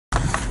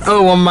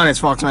Oh, well, my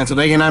name's Foxman.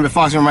 Today, and I'm at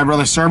Fox with my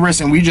brother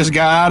Cerberus, and we just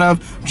got out of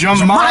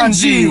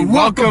Jumanji.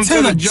 Welcome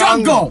to the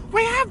jungle.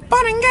 We have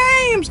fun and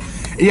games.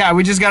 Yeah,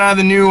 we just got out of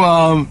the new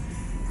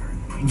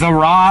The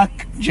Rock,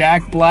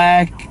 Jack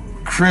Black,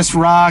 Chris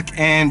Rock,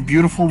 and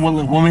Beautiful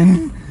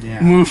Woman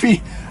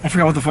movie. I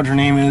forgot what the fuck her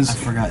name is. I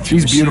forgot.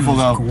 She's beautiful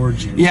though.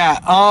 Gorgeous. Yeah.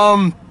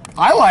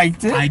 I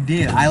liked it. I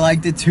did. I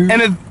liked it too.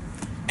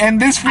 And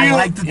this feels. I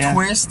like the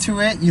twist to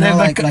it. You know,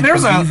 like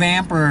there's a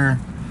revamp or.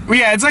 Well,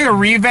 yeah, it's like a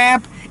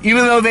revamp.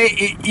 Even though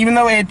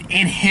it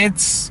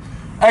hits.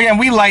 Again,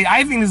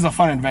 I think this is a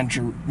fun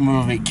adventure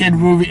movie,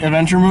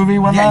 adventure movie.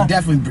 Yeah,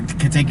 definitely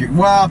could take your.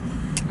 Well,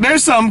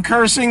 there's some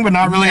cursing, but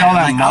not really all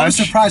that much. I was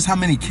surprised how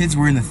many kids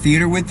were in the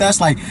theater with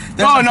us. Like,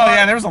 there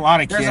was a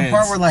lot of kids. There's a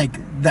part where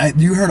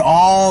you heard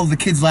all the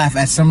kids laugh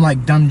at some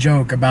dumb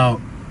joke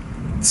about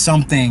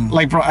something.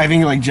 Like, I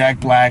think like Jack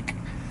Black.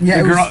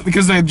 Yeah,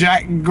 because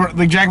Jack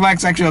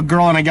Black's actually a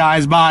girl in a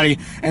guy's body,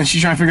 and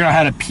she's trying to figure out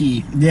how to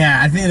pee. Yeah,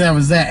 I think that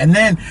was that. And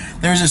then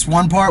there's this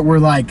one part where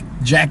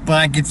Jack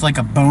Black gets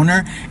a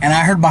boner, and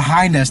I heard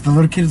behind us the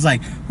little kid was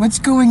like, "What's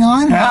going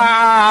on, Mom?"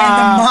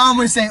 And the mom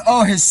was saying,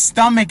 "Oh, his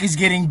stomach is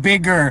getting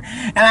bigger,"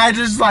 and I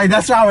just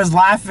that's why I was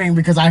laughing,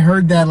 because I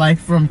heard that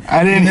from.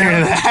 I didn't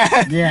hear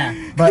that. Yeah,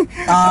 but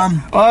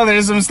well,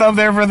 there's some stuff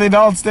there for the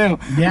adults too.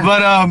 Yeah,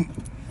 but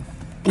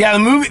yeah,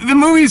 the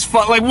movie's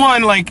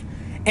fun.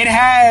 It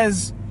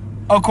has,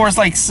 of course,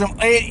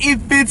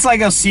 it fits like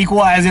a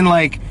sequel, as in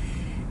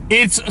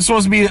it's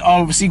supposed to be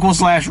a sequel /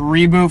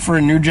 reboot for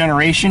a new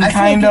generation,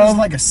 kind of. It was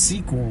like a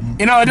sequel.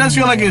 You know, it does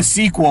feel like a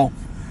sequel.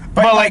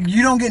 But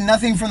you don't get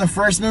nothing from the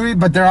first movie,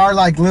 but there are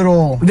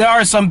little. There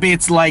are some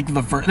beats like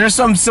the first. There's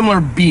some similar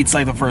beats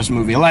like the first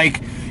movie. Like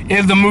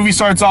if the movie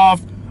starts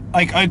off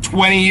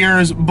 20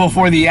 years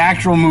before the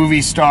actual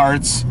movie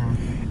starts,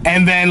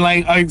 and then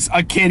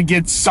a kid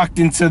gets sucked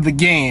into the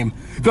game.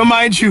 But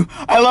mind you,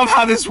 I love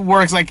how this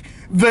works. I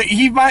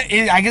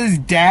guess his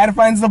dad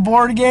finds the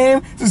board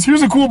game. Says,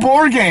 "Here's a cool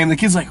board game." The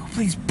kid's like, "Who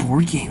plays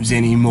board games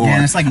anymore?"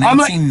 Yeah, it's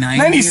 1990.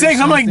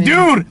 96. I'm like,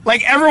 dude,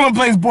 everyone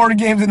plays board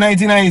games in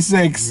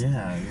 1996.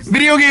 Yeah.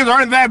 Video games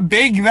aren't that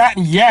big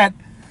yet.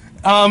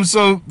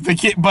 So the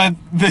kid, but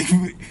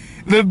the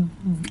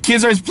kid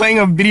starts playing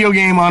a video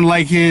game on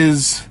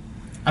his.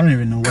 I don't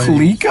even know what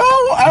Coleco?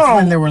 I don't know.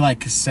 When there were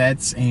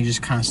cassettes and you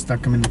just kind of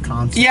stuck them in the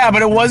console. Yeah,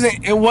 but it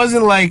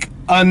wasn't like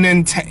a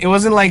Nintendo. It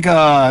wasn't like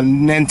a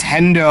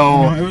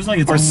Nintendo. No, it was like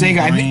its or own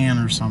Sega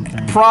brand or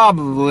something.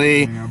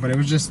 Probably. Yeah, but it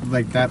was just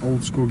that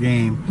old school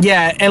game.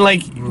 Yeah, and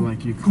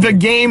the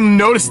game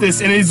noticed this,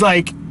 and it's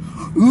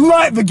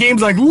the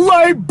game's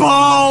light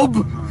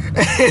bulb,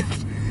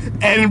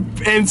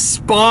 and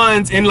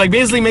spawns and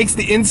basically makes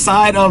the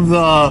inside of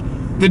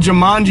the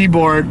Jumanji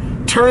board.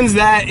 Turns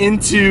that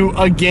into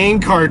a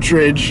game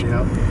cartridge,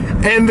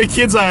 and the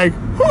kid's like,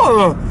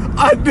 "Huh,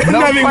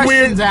 nothing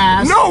weird.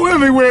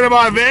 Nothing weird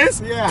about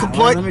this." Yeah,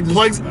 I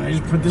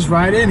just put this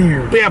right in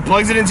here. Yeah,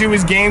 plugs it into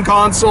his game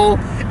console,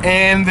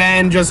 and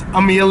then just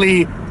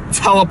immediately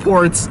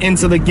teleports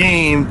into the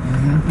game.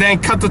 Then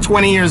cut to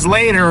 20 years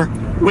later,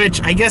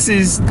 which I guess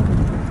is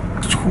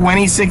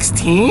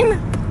 2016.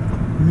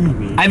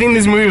 Maybe. I think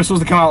this movie was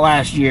supposed to come out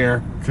last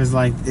year. Because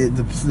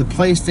the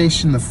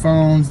PlayStation, the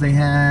phones they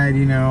had,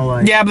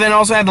 yeah, but then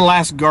also had The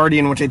Last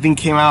Guardian, which I think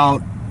came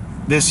out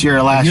this year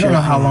or last year. You don't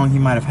know how long he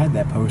might have had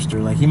that poster.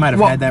 He might have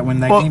had that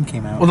when that game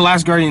came out. Well, The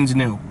Last Guardian's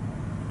new.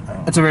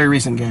 Oh. It's a very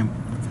recent game.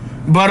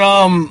 But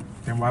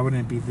then why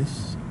wouldn't it be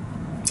this?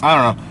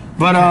 I don't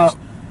know.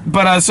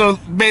 So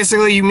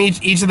basically, you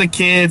meet each of the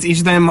kids. Each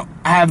of them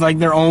have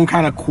their own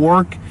kind of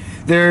quirk.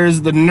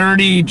 There's the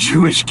nerdy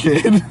Jewish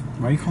kid.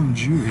 Why do you call him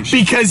Jewish?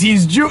 Because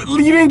he's Jew.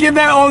 You didn't get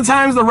that all the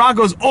times. The Rock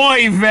goes,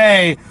 "Oy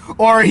vey,"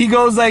 or he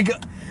goes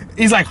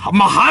he's like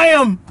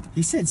Mahayim.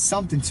 He said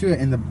something to it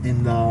in the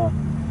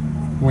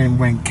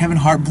when Kevin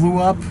Hart blew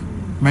up.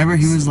 Remember,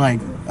 he was I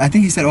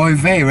think he said "Oy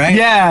vey," right?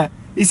 Yeah,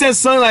 he says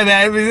something like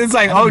that. It's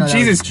oh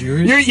Jesus, you're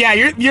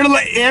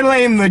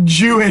laying the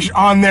Jewish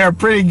on there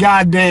pretty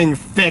goddamn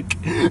thick.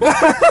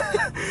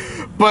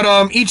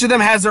 But each of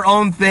them has their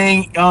own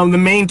thing. The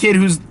main kid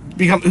who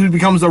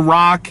becomes the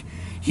Rock.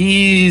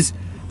 He's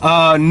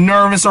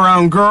nervous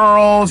around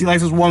girls. He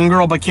likes this one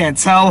girl but can't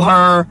tell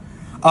her.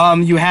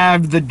 You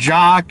have the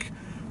jock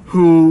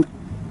who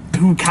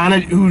kind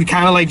of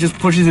just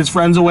pushes his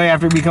friends away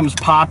after he becomes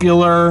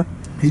popular.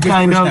 He just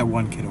pushed that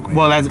one kid away.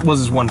 Well, that was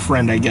his one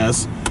friend, I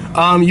guess.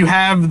 You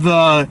have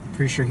the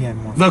pretty sure he had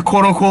more. The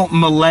quote unquote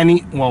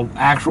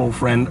actual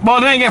friend. Well,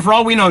 then again, for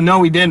all we know, no,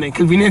 we didn't,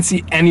 because we didn't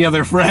see any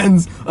other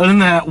friends other than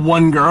that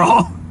one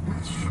girl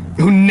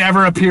who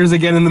never appears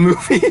again in the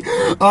movie.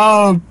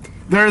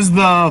 There's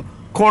the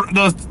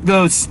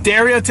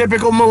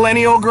stereotypical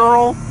millennial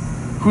girl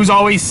who's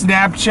always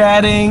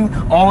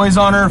Snapchatting, always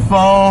on her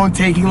phone,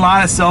 taking a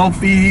lot of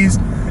selfies.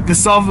 The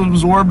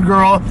self-absorbed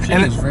girl. She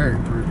was very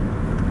pretty.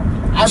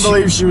 I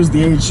believe she was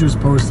the age she was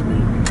supposed to be.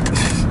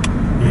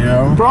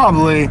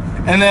 Probably.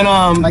 And then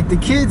the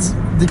kids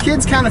the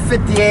kids kind of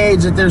fit the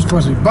age that they're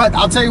supposed to be. But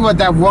I'll tell you what,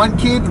 that one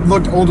kid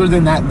looked older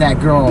than that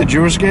girl. The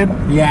Jewish kid?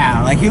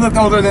 Yeah, like he looked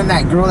older than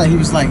that girl that he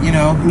was like, you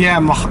know. Yeah,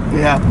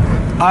 yeah.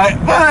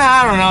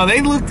 I don't know.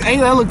 They looked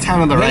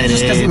kind of the right age.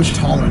 Just because he was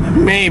taller than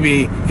him.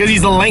 Maybe because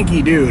he's a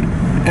lanky dude.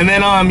 And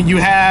then you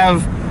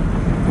have,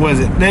 what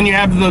is it? Then you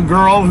have the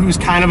girl who's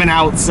kind of an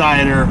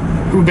outsider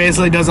who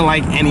basically doesn't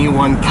like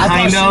anyone. I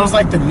thought she was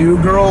like the new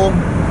girl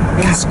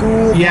in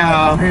school.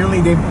 Yeah. Apparently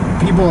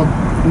people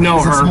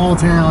know her. It's a small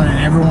town and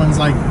everyone's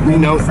like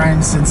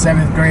friends since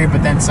 7th grade,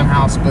 but then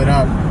somehow split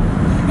up.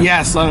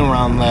 Yeah, something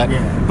around that.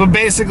 Yeah. But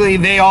basically,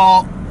 they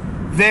all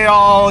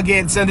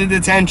get sent to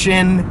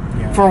detention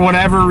for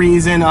whatever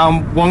reason.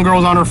 One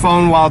girl's on her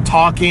phone while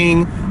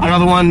talking.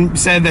 Another one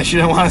said that she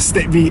didn't want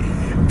to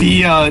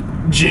be a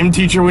gym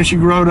teacher when she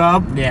grew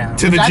up. Yeah.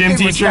 To the gym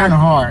teacher. Was kind of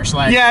harsh.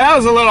 Like, yeah, that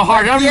was a little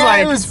harsh.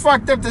 It was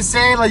fucked up to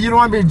say like you don't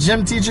want to be a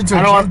gym teacher to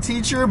a gym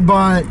teacher,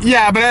 but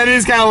yeah, but that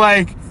is kind of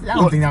like. I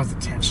don't think that was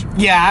detention.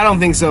 Yeah, I don't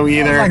think so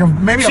either. Like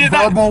maybe a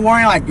verbal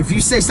warning, like if you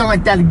say something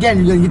like that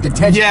again, you're gonna get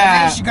detention.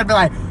 Yeah. And then she could be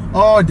like,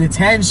 oh,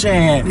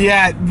 detention.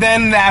 Yeah,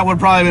 then that would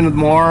probably have been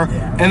more.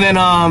 Yeah. And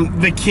then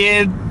the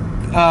kid,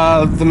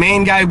 the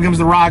main guy who becomes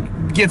the Rock,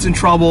 gets in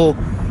trouble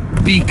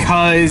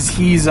because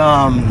he's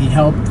he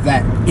helped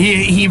that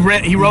he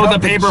wrote the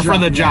paper for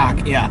the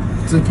jock.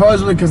 Yeah.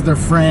 Supposedly because they're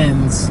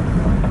friends,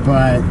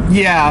 but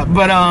yeah,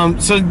 but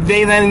so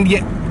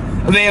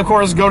they of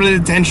course go to the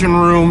detention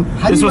room.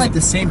 How do you write the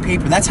same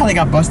paper? That's how they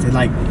got busted.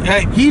 Like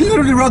he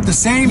literally wrote the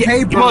same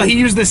paper. Well, he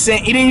used the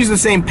same. He didn't use the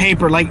same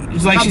paper. Like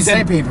not she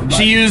said, paper,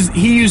 he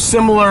used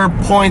similar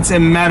points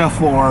and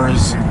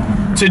metaphors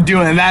to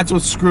do it, and that's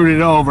what screwed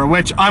it over.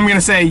 Which I'm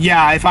gonna say,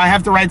 yeah, if I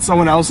have to write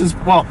someone else's,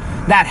 well,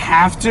 not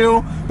have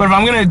to, but if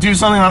I'm gonna do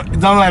something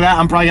like that,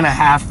 I'm probably gonna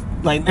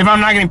if I'm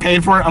not getting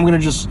paid for it, I'm gonna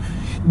just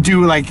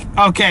do like,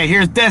 okay,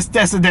 here's this,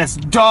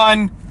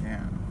 done.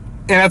 Yeah.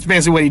 And that's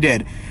basically what he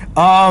did.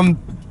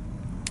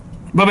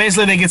 But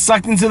basically they get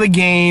sucked into the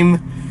game,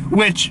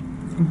 which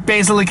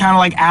basically kind of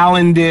like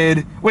Alan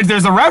did, which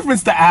there's a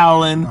reference to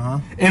Alan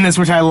in this,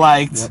 which I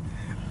liked. Yep.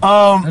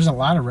 There's a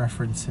lot of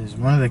references.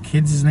 One of the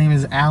kids, his name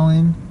is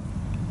Alan.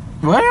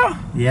 Where?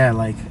 Yeah,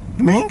 like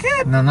the main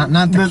kid? No,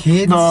 not the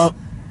kids.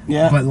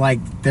 Yeah. But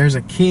like there's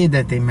a kid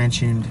that they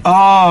mentioned.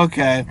 Oh,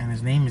 okay. And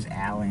his name is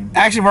Alan.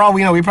 Actually, for all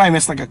we know, we probably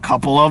missed like a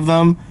couple of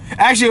them.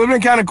 Actually, it would have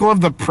been kind of cool if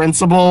the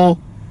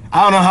principal,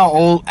 I don't know how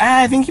old,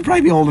 I think he'd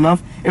probably be old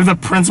enough, if the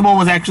principal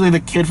was actually the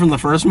kid from the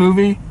first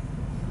movie.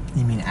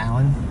 You mean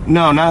Alan?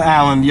 No, not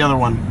Alan, the other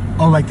one.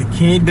 Oh, like the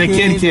kid? The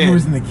kid. Who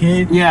was in the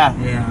kid? Yeah.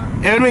 Yeah.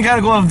 It would have been kind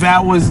of cool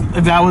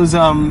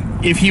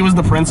if he was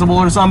the principal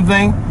or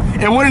something.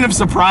 It wouldn't have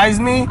surprised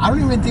me. I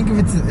don't even think if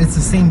it's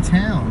the same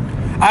town.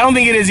 I don't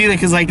think it is either,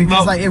 because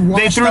it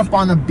washed up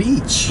on the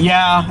beach.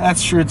 Yeah,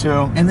 that's true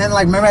too. And then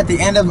like remember at the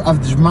end of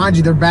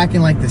Jumanji, they're back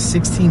in like the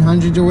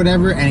 1600s or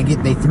whatever, and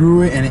they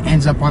threw it and it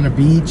ends up on a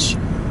beach.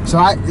 So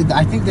I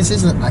think this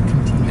isn't a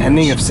continuation.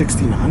 Ending of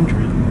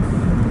 1600.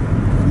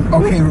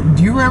 Okay,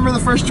 do you remember the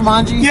first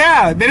Jumanji?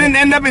 Yeah, they didn't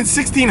end up in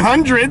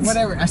 1600s.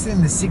 Whatever, I said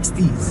in the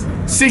 60s.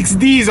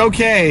 60s,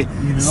 okay. You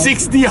know?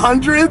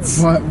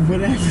 60s? But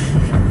whatever.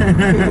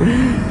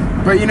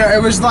 But you know,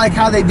 it was like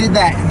how they did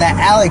that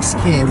Alex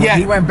kid when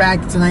he went back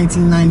to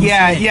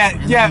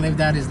 1996 and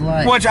lived out his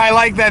life. Which I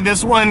like that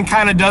this one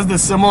kind of does the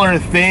similar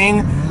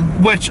thing,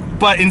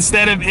 but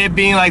instead of it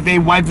being like they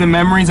wipe the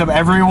memories of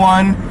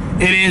everyone,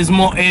 it is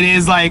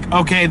like,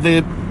 okay,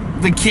 the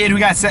kid who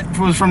got set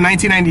was from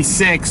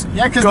 1996.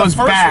 Yeah, because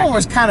the first one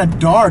was kind of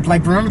dark.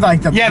 Like remember,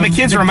 like the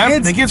kids remember.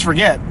 The kids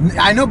forget.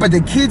 I know, but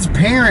the kids'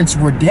 parents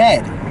were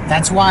dead.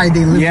 That's why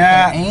they lived with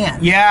their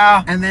aunt.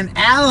 Yeah. And then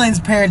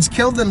Alan's parents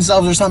killed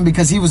themselves or something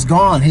because he was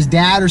gone. His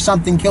dad or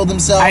something killed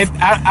himself. I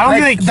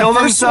don't think they killed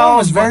themselves. The first one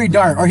was very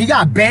dark. Or he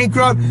got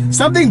bankrupt.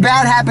 Something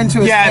bad happened to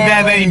his family.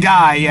 Yeah, then he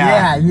died,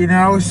 Yeah, you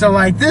know. So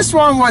like this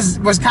one was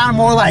kind of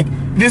more like...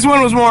 This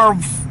one was more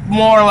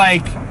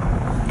like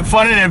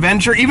fun and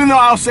adventure. Even though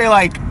I'll say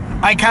like,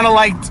 I kind of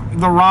liked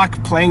The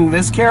Rock playing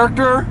this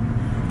character.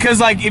 Because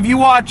like, if you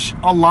watch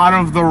a lot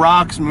of The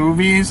Rock's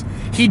movies,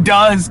 he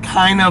does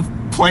kind of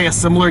play a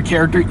similar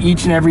character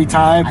each and every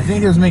time. I think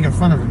he was making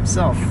fun of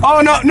himself.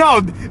 Oh,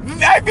 no.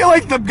 I feel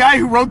like the guy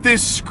who wrote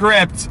this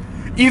script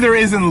either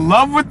is in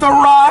love with The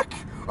Rock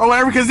or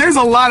whatever, because there's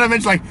a lot of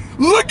it like,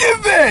 look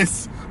at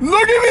this!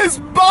 Look at his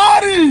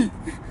body!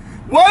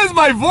 Why does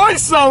my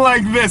voice sound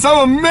like this?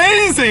 I'm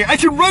amazing! I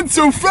can run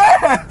so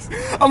fast!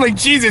 I'm like,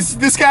 Jesus,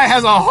 this guy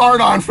has a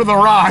hard-on for The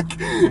Rock.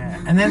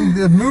 Yeah. And then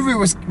the movie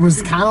was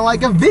kind of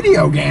like a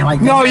video game.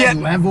 Like,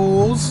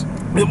 levels.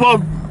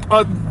 Well,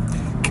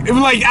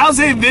 like I'll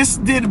say this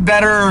did a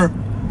better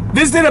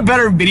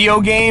video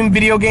game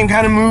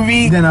kind of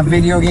movie than a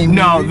video game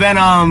movie?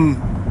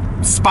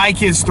 Than Spy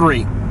Kids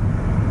 3.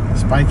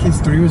 Spy Kids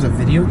 3 was a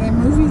video game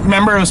movie?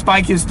 Remember, it was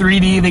Spy Kids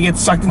 3D. They get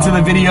sucked into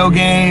the video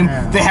game.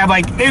 They have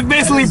like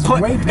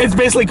it's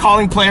basically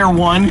calling player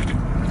one,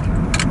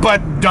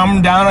 but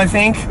dumbed down, I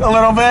think, a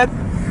little bit.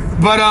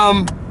 But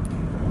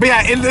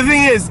yeah, the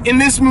thing is, in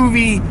this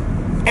movie,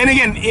 and And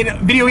again,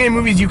 in video game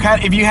movies,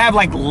 if you have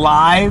like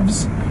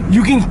lives,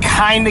 you can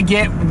kind of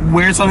get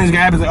where something's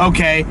gonna happen. Like,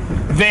 okay,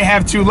 they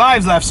have 2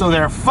 lives left, so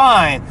they're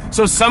fine.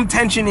 So some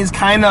tension is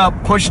kind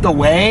of pushed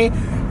away,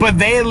 but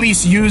they at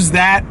least use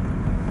that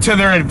to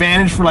their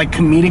advantage for like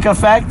comedic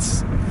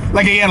effects.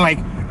 Like again, like,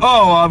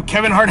 oh,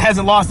 Kevin Hart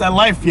hasn't lost that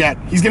life yet.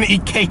 He's gonna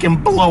eat cake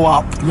and blow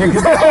up. Yeah,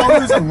 because they all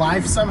lose a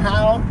life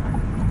somehow.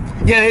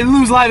 Yeah, they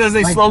lose life as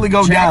they slowly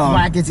go Jack down.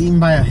 Black gets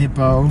eaten by a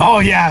hippo. Oh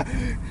yeah.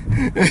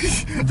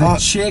 The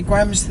chick, what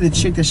happens to the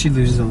chick that she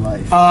loses a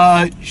life?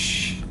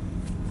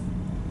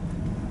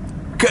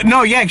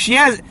 No, yeah, she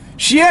has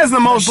the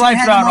most life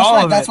throughout all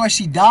of it. That's why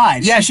she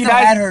died. Yeah, she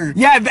died. Her.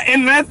 Yeah,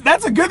 and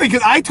that's a good thing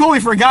because I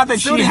totally forgot that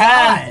she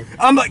had.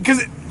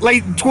 Because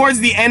like towards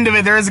the end of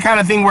it, there is a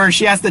kind of thing where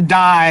she has to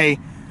die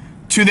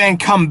to then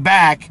come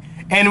back.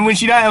 And when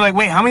she died, I'm like,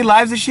 wait, how many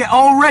lives does she have?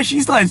 Oh, right, she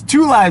still has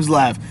 2 lives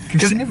left.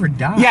 Because she never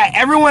died. Yeah,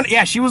 everyone.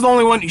 Yeah, she was the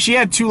only one. She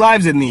had 2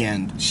 lives in the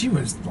end. She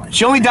was like.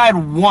 She only died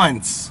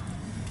once,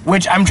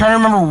 which I'm trying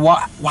to remember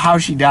how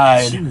she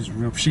died. She was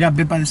real. She got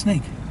bit by the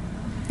snake.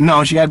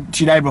 No, she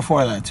died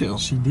before that too.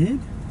 She did?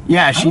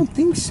 Yeah, I don't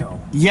think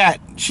so. Yeah,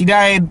 she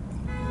died.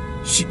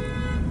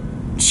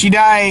 She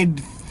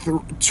died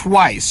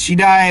twice. She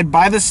died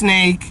by the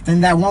snake.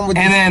 And that one with.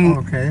 And then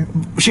okay.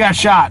 She got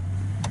shot.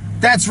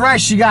 That's right.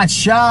 She got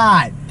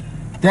shot.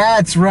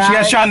 That's right. She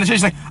got shot in the chest.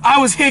 She's like, I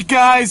was hit,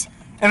 guys.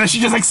 And then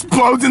she just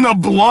explodes in the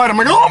blood. I'm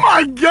like, oh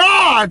my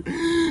god!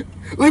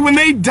 Like when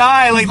they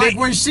die, like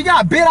when she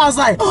got bit, I was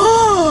like,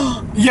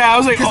 oh. Yeah, I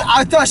was like, because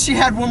I thought she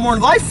had one more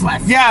life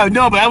left. Yeah,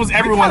 no, but that was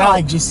everyone else.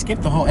 Like just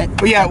skip the whole.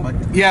 But yeah,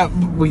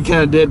 we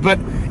kind of did. But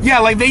yeah,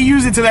 like they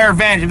use it to their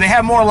advantage. If they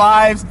have more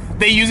lives,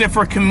 they use it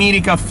for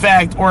comedic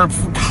effect or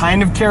for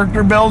kind of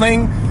character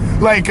building.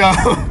 Like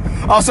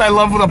also, I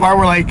love the part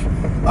where like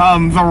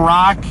The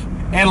Rock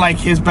and like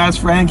his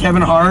best friend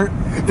Kevin Hart,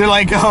 they're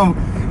like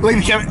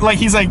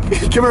he's like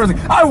Kevin Hart's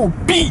like, I will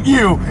beat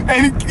you,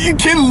 and the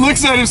kid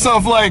looks at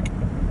himself like,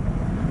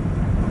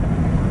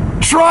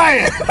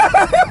 try it.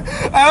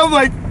 And I'm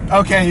like,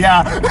 okay,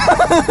 yeah.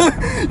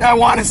 I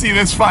want to see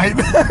this fight.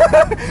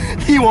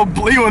 he will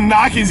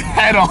knock his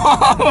head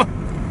off.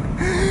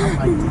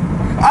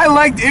 I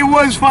liked it. It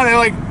was fun.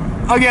 Like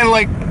again,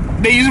 like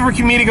they use it for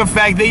comedic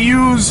effect. They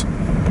use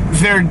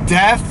their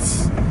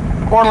deaths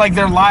or like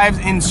their lives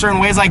in certain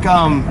ways. Like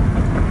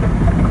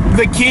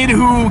the kid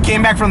who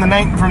came back from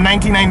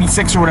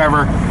 1996 or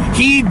whatever,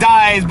 he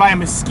dies by a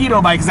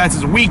mosquito bite because that's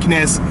his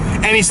weakness,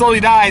 and he slowly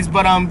dies.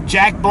 But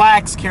Jack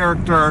Black's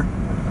character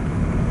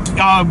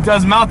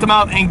does mouth to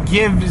mouth and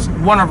gives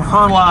one of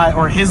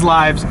his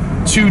lives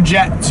to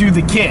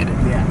the kid.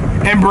 Yeah.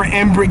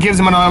 And gives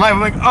him another life.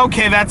 I'm like,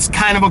 okay, that's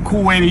kind of a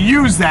cool way to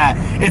use that.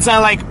 It's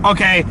not like,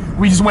 okay,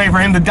 we just wait for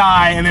him to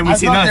die and then we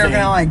see another thing. I thought they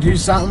were gonna like do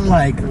something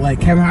like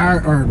Kevin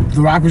Hart or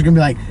The Rock was gonna be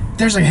like,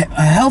 there's like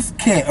a health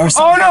kit or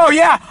something. Oh no,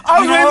 yeah,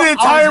 I was ready the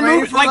entire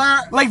movie.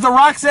 Like The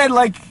Rock said,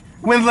 like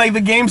when like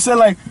the game said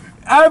like,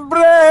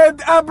 bread,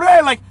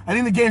 like I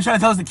think the game's trying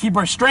to tell us to keep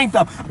our strength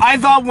up. I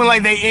thought when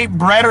like they ate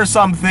bread or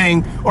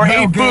something or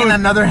ate food,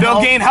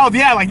 they'll gain health.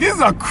 Yeah, like this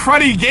is a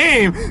cruddy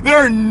game. There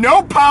are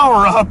no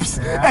power-ups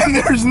and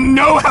there's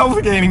no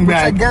health gaining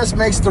back. Which I guess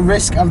makes the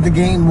risk of the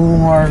game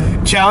more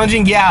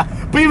challenging. Yeah,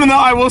 but even though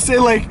I will say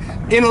like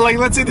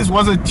let's say this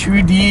was a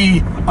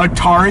 2D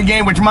Atari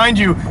game, which mind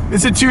you,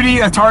 this a 2D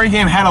Atari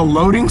game had a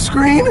loading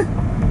screen.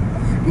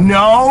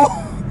 No.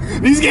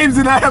 These games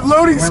did not have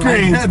loading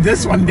screens. Like,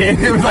 this one did.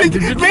 It was like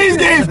these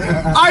games.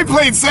 I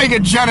played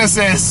Sega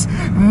Genesis.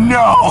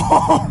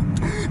 No.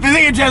 The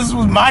Sega Genesis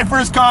was my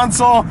first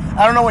console.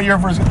 I don't know what your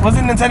first was.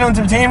 It Nintendo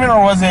Entertainment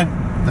or was it?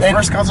 The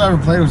first console I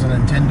ever played was a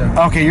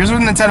Nintendo. Okay, yours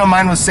was Nintendo.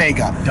 Mine was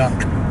Sega. Duck.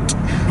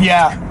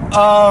 Yeah.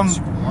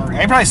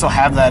 I probably still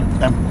have that.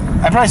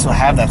 I probably still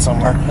have that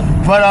somewhere.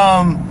 But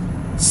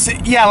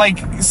yeah, like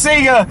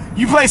Sega,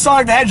 you play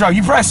Sonic the Hedgehog.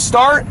 You press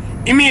start.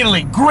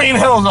 Immediately, Green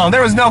Hill Zone.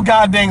 There was no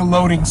goddamn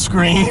loading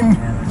screen.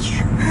 Yeah, that's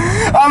true.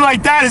 I'm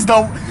like, that is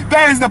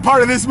the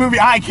part of this movie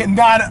I do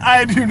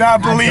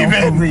not believe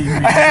in.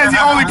 That is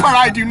the only part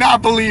I do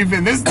not believe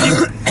in.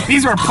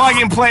 These are plug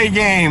and play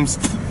games.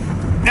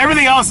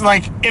 Everything else,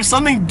 like, if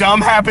something dumb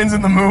happens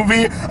in the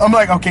movie, I'm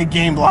like, okay,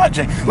 game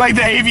logic. Like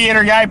the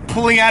aviator guy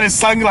pulling out his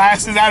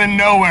sunglasses out of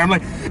nowhere. I'm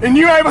like, and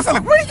you guys are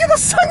like, where do you get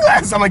those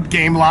sunglasses? I'm like,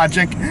 game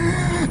logic.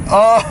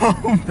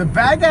 The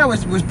bad guy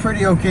was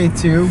pretty okay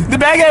too. The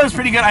bad guy was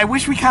pretty good. I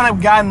wish we kind of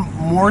gotten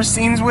more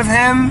scenes with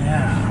him.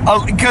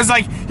 Yeah. Because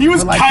like he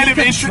was kind of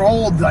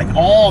controlled like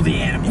all the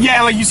animals.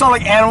 Yeah, like you saw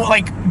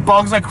like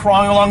bugs like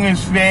crawling along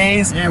his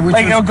face. Yeah,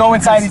 like it'll go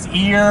inside his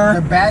ear.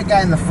 The bad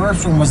guy in the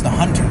first one was the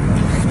hunter.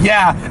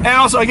 Yeah, and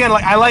also again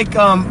like I like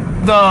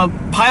the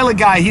pilot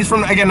guy. He's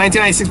from again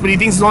 1996, but he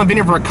thinks he's only been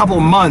here for a couple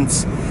of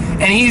months,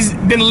 and he's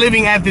been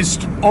living at this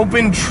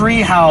open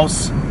tree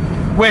house.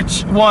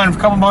 Which, one, for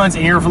a couple months,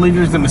 and you're for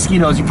leaving the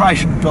mosquitoes, you probably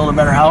should build a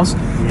better house.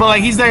 Yeah. But,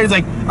 like, he's there, he's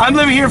like, I'm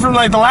living here from,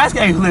 like, the last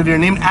guy who lived here,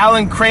 named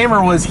Alan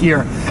Kramer was here.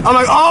 I'm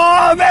like,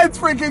 oh, that's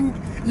freaking,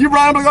 You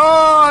brought up like,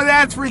 oh,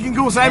 that's freaking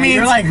cool. So I mean,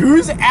 you're like,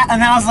 who's? And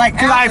I was like,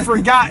 because I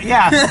forgot.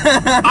 Yeah,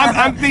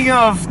 I'm thinking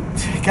of.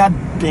 God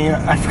dang it,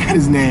 I forgot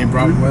his name.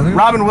 Robin Williams.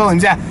 Robin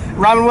Williams. Yeah,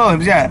 Robin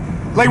Williams. Yeah,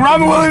 like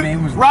Robin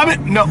Williams.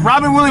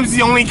 Robin Williams is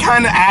the only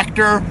kind of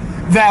actor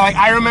that like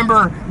I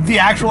remember the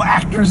actual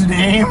actor's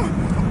name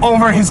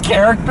over his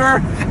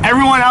character.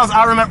 Everyone else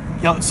I remember.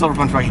 Yo, Silver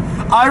Punch Buggy.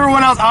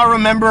 Everyone else I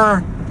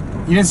remember.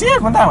 You didn't see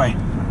it? Went that way.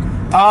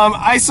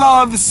 I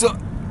saw the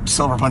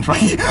Silver Punch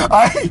Buggy.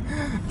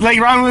 Like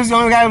Robin Williams, the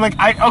only guy. I'm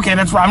like, okay,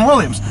 that's Robin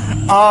Williams.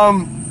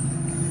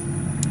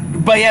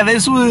 But yeah,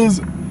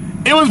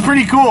 it was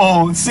pretty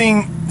cool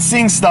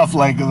seeing stuff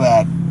like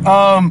that.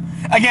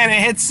 Again,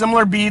 it hits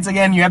similar beats.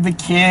 Again, you have the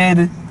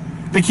kid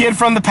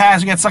from the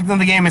past who gets sucked into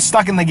the game is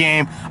stuck in the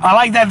game. I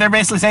like that they're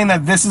basically saying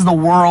that this is the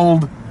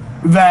world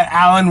that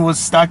Alan was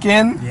stuck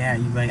in. Yeah,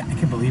 I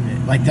can believe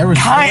it. Like there was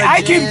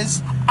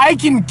villages. I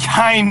can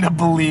kind of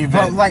believe it.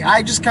 But like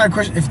I just kind of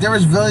question if there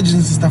was villages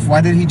and stuff. Why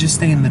did he just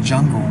stay in the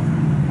jungle?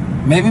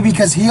 Maybe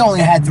because he only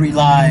had 3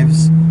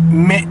 lives.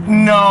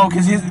 No,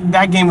 because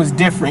that game was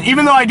different.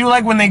 Even though I do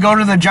like when they go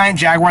to the giant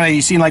jaguar that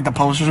you see in like the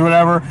posters or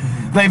whatever,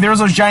 like there was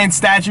those giant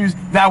statues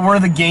that were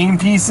the game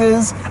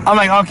pieces. I'm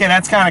like, okay,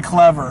 that's kind of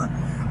clever.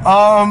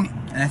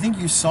 And I think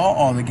you saw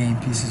all the game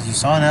pieces. You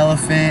saw an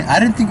elephant. I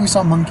didn't think we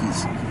saw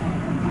monkeys.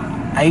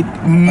 I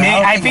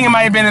think it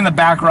might have been in the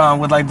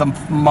background with like the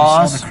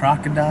moss. You saw the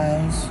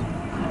crocodiles.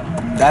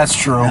 That's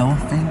true.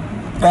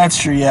 Elephant. That's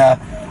true. Yeah.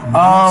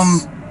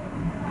 Moss.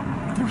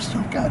 There was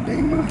no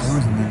goddamn moose. There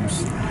was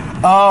moose.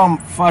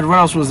 Fudge, what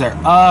else was there?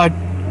 I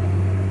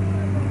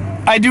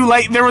do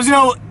like, there was,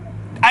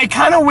 I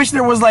kind of wish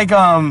there was like,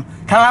 kind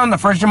of how in the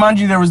first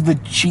Jumanji, there was the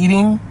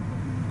cheating.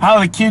 How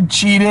the kid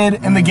cheated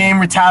and the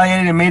game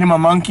retaliated and made him a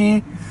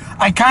monkey.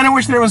 I kind of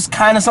wish there was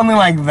kind of something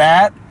like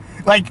that.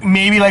 Like,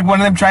 maybe like one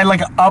of them tried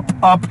like up,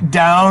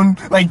 down,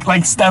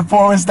 like step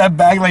forward, step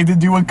back, like to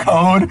do a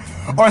code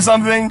or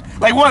something.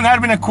 Like one,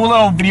 that'd have been a cool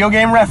little video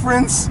game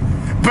reference.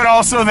 But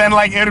also then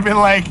like, it would have been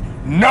like,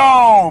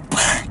 no!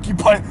 You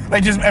put,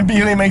 like just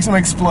immediately makes them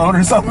explode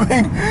or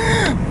something.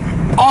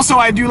 Also,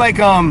 I do like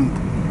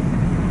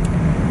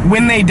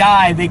when they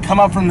die, they come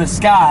up from the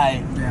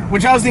sky. Yeah.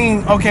 Which I was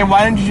thinking, okay,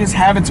 why didn't you just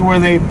have it to where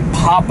they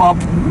pop up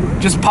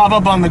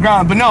on the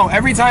ground? But no,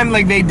 every time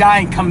like they die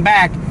and come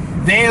back,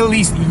 they at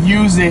least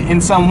use it in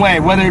some way.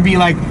 Whether it be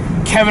like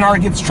Kevin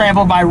Hart gets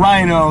trampled by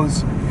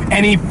rhinos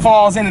and he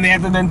falls in and they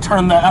have to then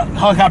turn the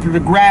helicopter to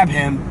grab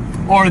him,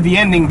 or the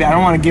ending bit. I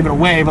don't want to give it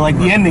away, but like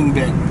the ending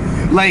bit.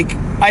 Like,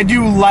 I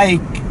do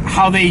like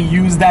how they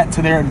use that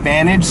to their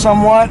advantage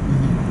somewhat,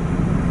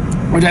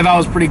 which I thought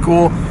was pretty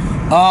cool.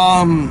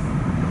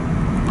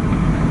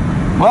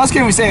 What else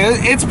can we say?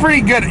 It's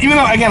pretty good. Even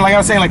though, again, like I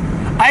was saying, like,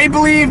 I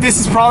believe this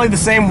is probably the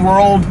same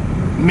world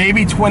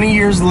maybe 20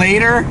 years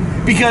later,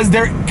 because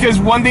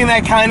one thing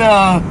that kind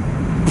of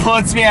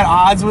puts me at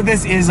odds with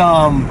this is the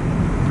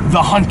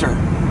hunter.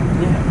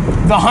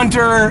 Yeah. The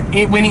hunter,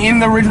 when he in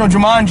the original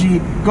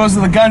Jumanji, goes to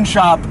the gun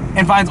shop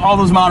and finds all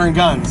those modern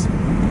guns.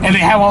 And they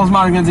have all those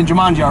modern guns in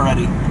Jumanji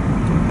already.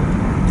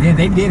 Yeah,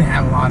 they did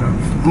have a lot of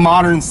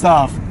modern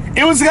stuff.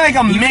 It was like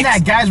a mix.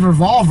 That guy's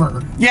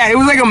revolver. Yeah, it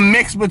was like a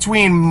mix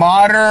between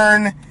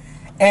modern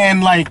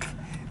and like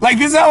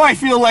this is how I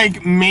feel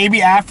like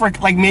maybe Africa,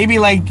 like maybe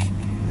like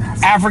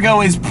Africa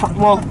is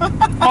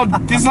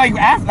this is like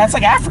that's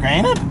like Africa,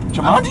 ain't it?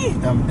 Jumanji?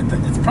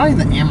 It's probably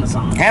the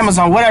Amazon.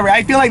 Amazon, whatever.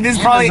 I feel like this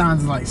is probably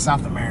Amazon's like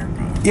South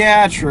America.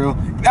 Yeah, true.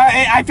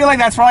 I feel like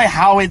that's probably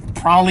how it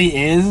probably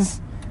is.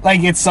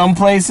 Like it's some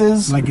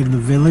places, like in the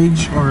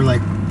village, or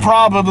like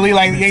probably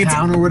like the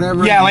town or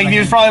whatever. Yeah, like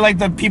there's probably like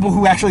the people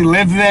who actually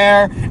live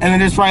there, and then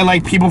there's probably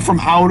like people from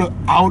out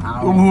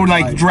who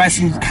like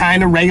dress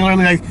kind of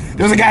regularly. Like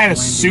there's a guy in a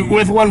suit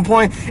with one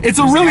point. It's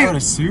a really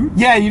a suit.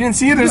 Yeah, you didn't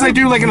see it. There's like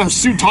dude like in a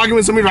suit talking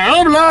with somebody like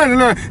oh blah, blah,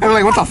 blah. And I'm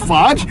like what the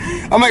fudge?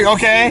 I'm like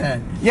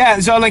okay. Yeah,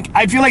 so like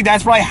I feel like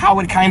that's probably how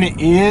it kind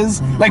of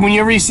is. Like when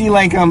you ever see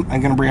like I'm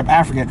gonna bring up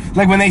Africa.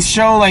 Like when they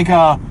show like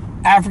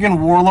African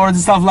warlords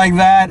and stuff like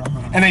that,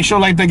 and they show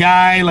like the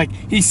guy like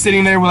he's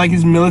sitting there with like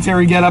his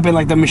military getup and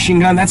like the machine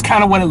gun. That's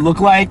kind of what it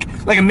looked like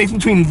a mix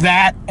between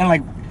that and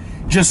like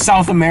just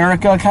South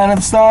America kind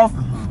of stuff.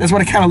 That's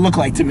what it kind of looked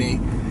like to me,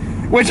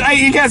 which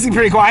you guys think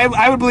pretty cool.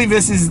 I would believe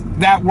this is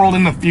that world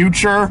in the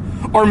future,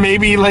 or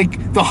maybe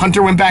like the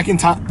hunter went back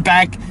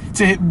back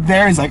to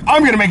there. He's like,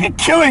 I'm gonna make a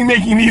killing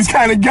making these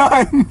kind of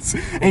guns,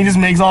 and he just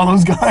makes all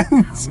those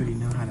guns. How would he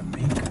know how to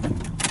make them?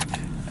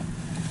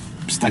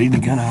 Studied the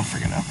gun. I don't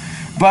freaking know.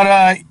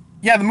 But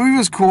yeah, the movie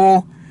was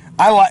cool.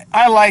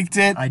 I liked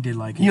it. I did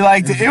like it. You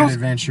liked it. It was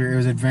adventure. It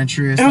was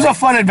adventurous. It was a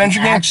fun adventure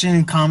game. Action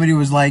and comedy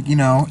was like, you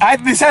know.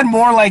 This had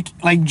more like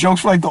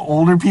jokes for like the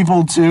older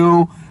people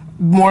too,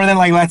 more than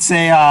like let's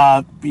say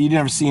you'd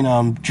never seen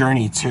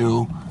Journey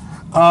 2.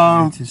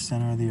 To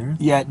Center of the Earth.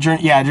 Yeah,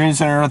 Journey to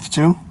Center of Earth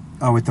 2.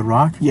 Oh, with The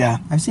Rock? Yeah.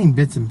 I've seen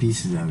bits and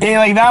pieces of it. And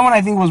like that one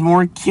I think was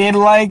more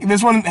kid-like.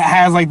 This one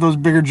has like those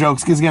bigger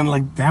jokes because again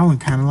like that one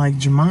kind of like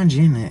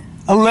Jumanji, isn't it?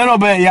 A little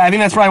bit, yeah. I think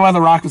that's probably why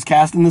The Rock was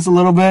cast in this a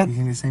little bit. You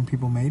think the same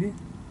people made it?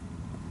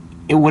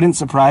 It wouldn't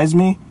surprise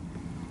me.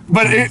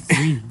 But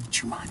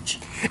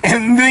Jumanji.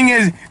 And the thing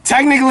is,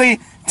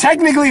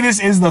 technically, this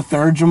is the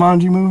third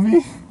Jumanji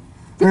movie.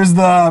 There's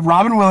the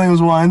Robin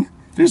Williams one,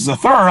 there's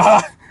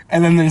Zathura,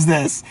 and then there's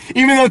this.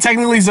 Even though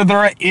technically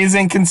Zathura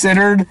isn't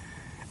considered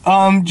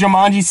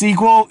Jumanji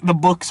sequel, the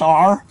books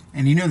are.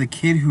 And you know the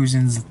kid who's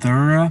in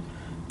Zathura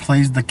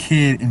plays the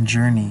kid in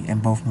Journey in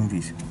both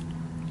movies.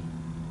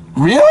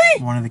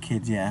 Really? One of the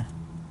kids, yeah.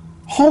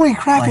 Holy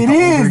crap, Like it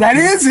is! That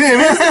is him,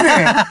 isn't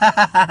it?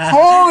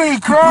 Holy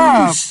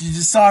crap! You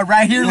just saw it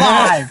right here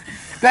live.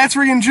 That's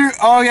freaking true.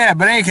 Oh yeah,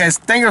 but in any case,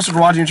 thank you guys for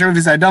watching.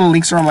 If I've done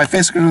links are on my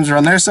Facebook, are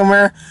on there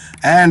somewhere,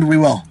 and we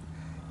will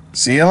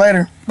see you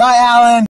later. Bye, Alan.